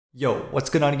Yo, what's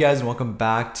going on guys, and welcome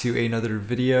back to another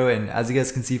video. And as you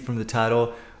guys can see from the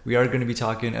title, we are going to be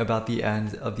talking about the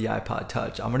end of the iPod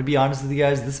Touch. I'm going to be honest with you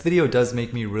guys, this video does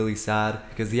make me really sad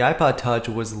because the iPod Touch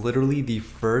was literally the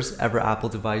first ever Apple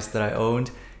device that I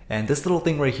owned. And this little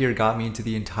thing right here got me into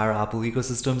the entire Apple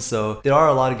ecosystem, so there are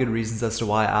a lot of good reasons as to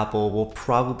why Apple will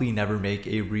probably never make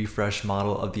a refresh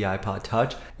model of the iPod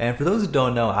Touch. And for those who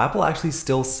don't know, Apple actually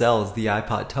still sells the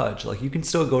iPod Touch. Like, you can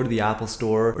still go to the Apple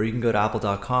Store or you can go to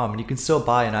apple.com and you can still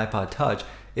buy an iPod Touch.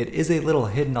 It is a little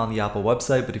hidden on the Apple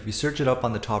website, but if you search it up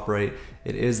on the top right,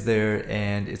 it is there,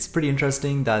 and it's pretty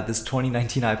interesting that this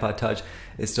 2019 iPod Touch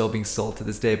is still being sold to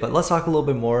this day. But let's talk a little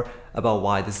bit more about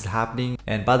why this is happening.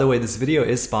 And by the way, this video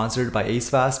is sponsored by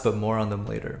AceFast, but more on them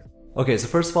later. Okay, so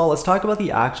first of all, let's talk about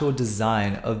the actual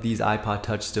design of these iPod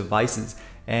Touch devices.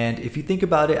 And if you think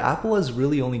about it, Apple has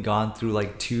really only gone through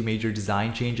like two major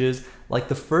design changes. Like,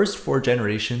 the first 4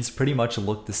 generations pretty much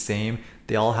looked the same.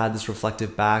 They all had this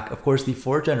reflective back. Of course, the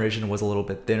 4th generation was a little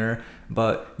bit thinner,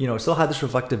 but still had this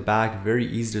reflective back, very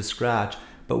easy to scratch.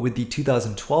 But with the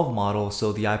 2012 model,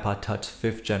 so the iPod Touch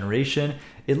 5th generation,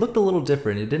 it looked a little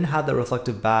different. It didn't have that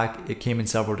reflective back. It came in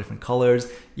several different colors,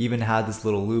 even had this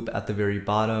little loop at the very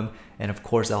bottom. And of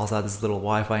course, it also had this little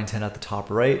Wi-Fi antenna at the top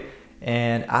right.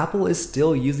 And Apple is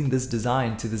still using this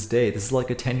design to this day. This is like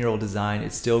a 10-year-old design.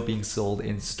 It's still being sold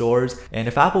in stores. And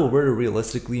if Apple were to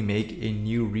realistically make a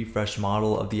new refresh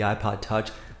model of the iPod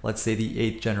Touch, let's say the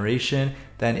 8th generation,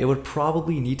 then it would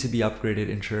probably need to be upgraded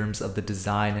in terms of the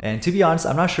design. And to be honest,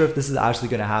 I'm not sure if this is actually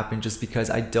going to happen, just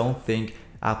because I don't think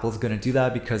Apple's going to do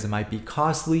that, because it might be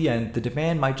costly and the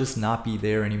demand might just not be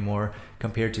there anymore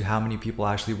compared to how many people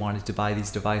actually wanted to buy these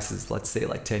devices, let's say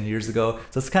like 10 years ago.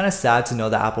 So it's kind of sad to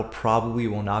know that Apple probably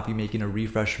will not be making a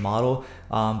refresh model.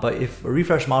 But if a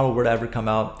refresh model were to ever come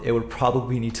out, it would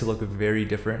probably need to look very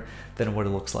different than what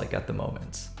it looks like at the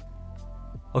moment.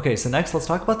 Okay, so next let's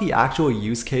talk about the actual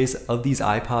use case of these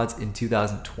iPods in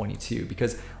 2022,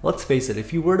 because let's face it,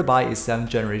 if you were to buy a 7th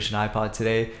generation iPod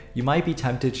today, you might be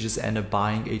tempted to just end up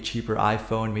buying a cheaper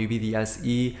iPhone, maybe the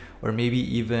SE, or maybe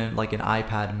even like an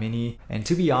iPad mini. And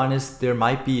to be honest, there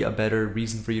might be a better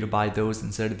reason for you to buy those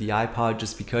instead of the iPod,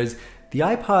 just because the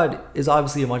iPod is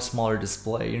obviously a much smaller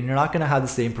display, and you're not going to have the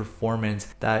same performance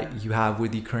that you have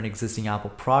with the current existing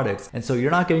Apple products. And so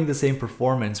you're not getting the same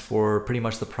performance for pretty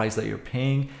much the price that you're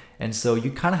paying. And so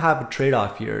you kind of have a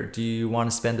trade-off here. Do you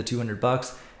want to spend the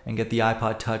 $200 and get the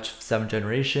iPod Touch 7th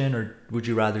generation, or would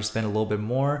you rather spend a little bit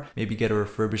more, maybe get a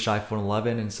refurbished iPhone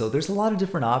 11? And so there's a lot of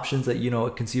different options that a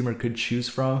consumer could choose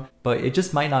from, but it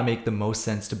just might not make the most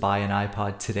sense to buy an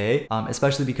iPod today,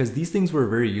 especially because these things were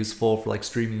very useful for like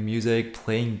streaming music,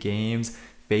 playing games,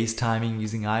 FaceTiming,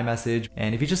 using iMessage.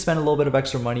 And if you just spend a little bit of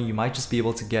extra money, you might just be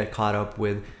able to get caught up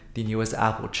with the newest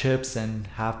Apple chips and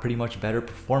have pretty much better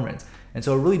performance. And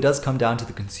so it really does come down to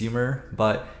the consumer.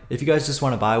 But if you guys just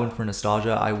want to buy one for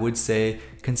nostalgia, I would say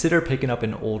consider picking up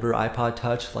an older iPod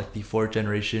Touch, like the 4th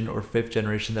generation or 5th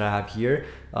generation that I have here,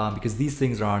 because these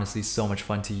things are honestly so much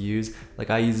fun to use. Like,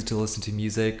 I use it to listen to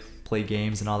music, play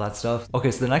games, and all that stuff.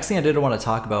 Okay, so the next thing I did want to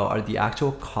talk about are the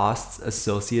actual costs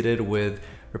associated with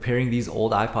repairing these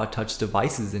old iPod Touch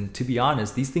devices. And to be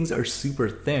honest, these things are super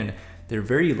thin. They're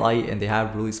very light and they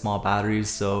have really small batteries,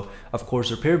 so of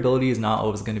course repairability is not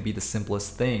always going to be the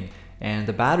simplest thing. And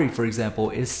the battery, for example,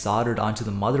 is soldered onto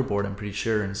the motherboard, I'm pretty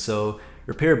sure, and so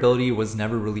repairability was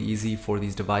never really easy for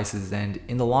these devices. And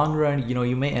in the long run,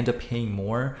 you may end up paying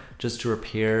more just to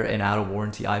repair an out of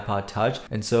warranty iPod Touch.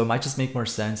 And so it might just make more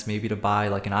sense maybe to buy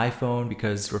like an iPhone,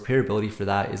 because repairability for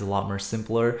that is a lot more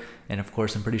simpler. And of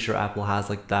course, I'm pretty sure Apple has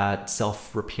like that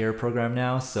self-repair program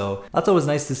now, so that's always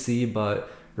nice to see.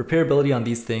 But repairability on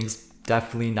these things,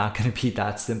 definitely not going to be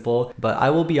that simple. But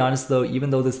I will be honest though, even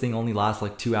though this thing only lasts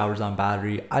like 2 hours on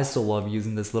battery, I still love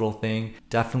using this little thing.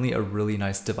 Definitely a really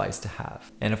nice device to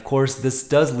have. And of course, this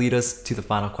does lead us to the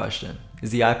final question.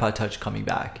 Is the iPod Touch coming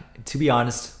back? To be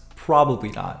honest, probably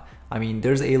not. I mean,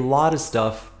 there's a lot of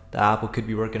stuff that Apple could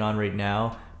be working on right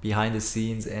now behind the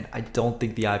scenes, and I don't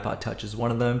think the iPod Touch is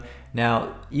one of them.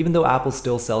 Now, even though Apple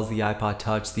still sells the iPod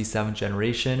Touch, the 7th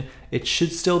generation, it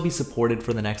should still be supported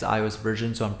for the next iOS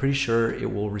version, so I'm pretty sure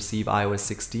it will receive iOS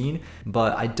 16,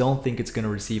 but I don't think it's going to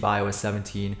receive iOS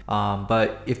 17.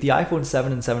 But if the iPhone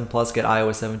 7 and 7 Plus get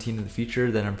iOS 17 in the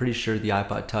future, then I'm pretty sure the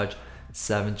iPod Touch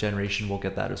 7th generation will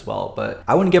get that as well. But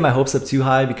I wouldn't get my hopes up too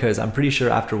high, because I'm pretty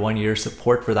sure after 1 year,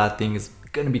 support for that thing is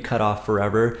going to be cut off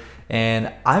forever.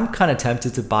 and I'm kind of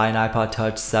tempted to buy an iPod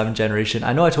Touch 7th generation.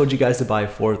 I know I told you guys to buy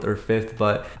 4th or 5th,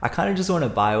 but I kind of just want to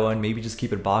buy one, maybe just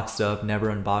keep it boxed up,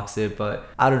 never unbox it, but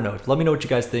I don't know. Let me know what you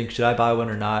guys think. Should I buy one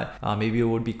or not? Maybe it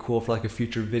would be cool for like a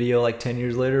future video like 10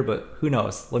 years later, but who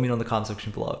knows? Let me know in the comment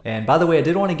section below. And by the way, I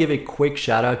did want to give a quick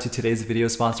shout out to today's video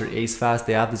sponsor, AceFast.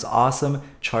 They have this awesome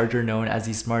charger known as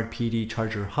the Smart PD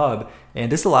Charger Hub,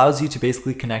 and this allows you to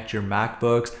basically connect your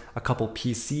MacBooks, a couple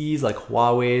PCs like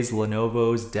Huawei's,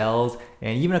 Lenovo's, Dell's,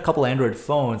 and even a couple Android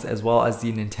phones, as well as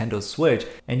the Nintendo Switch.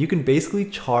 And you can basically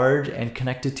charge and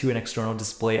connect it to an external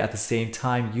display at the same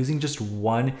time using just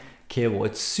one cable.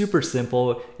 It's super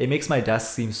simple. It makes my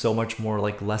desk seem so much more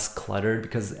like less cluttered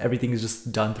because everything is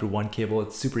just done through one cable.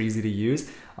 It's super easy to use.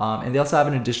 And they also have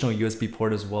an additional USB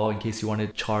port as well in case you want to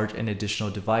charge an additional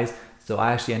device. So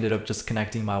I actually ended up just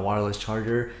connecting my wireless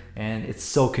charger, and it's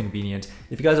so convenient.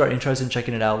 If you guys are interested in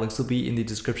checking it out, links will be in the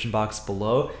description box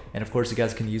below. And of course, you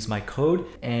guys can use my code.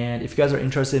 And if you guys are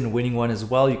interested in winning one as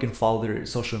well, you can follow their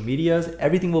social medias.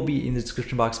 Everything will be in the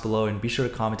description box below, and be sure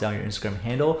to comment down your Instagram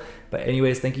handle. But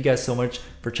anyways, thank you guys so much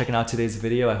for checking out today's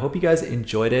video. I hope you guys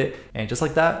enjoyed it. And just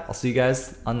like that, I'll see you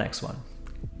guys on the next one.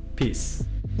 Peace.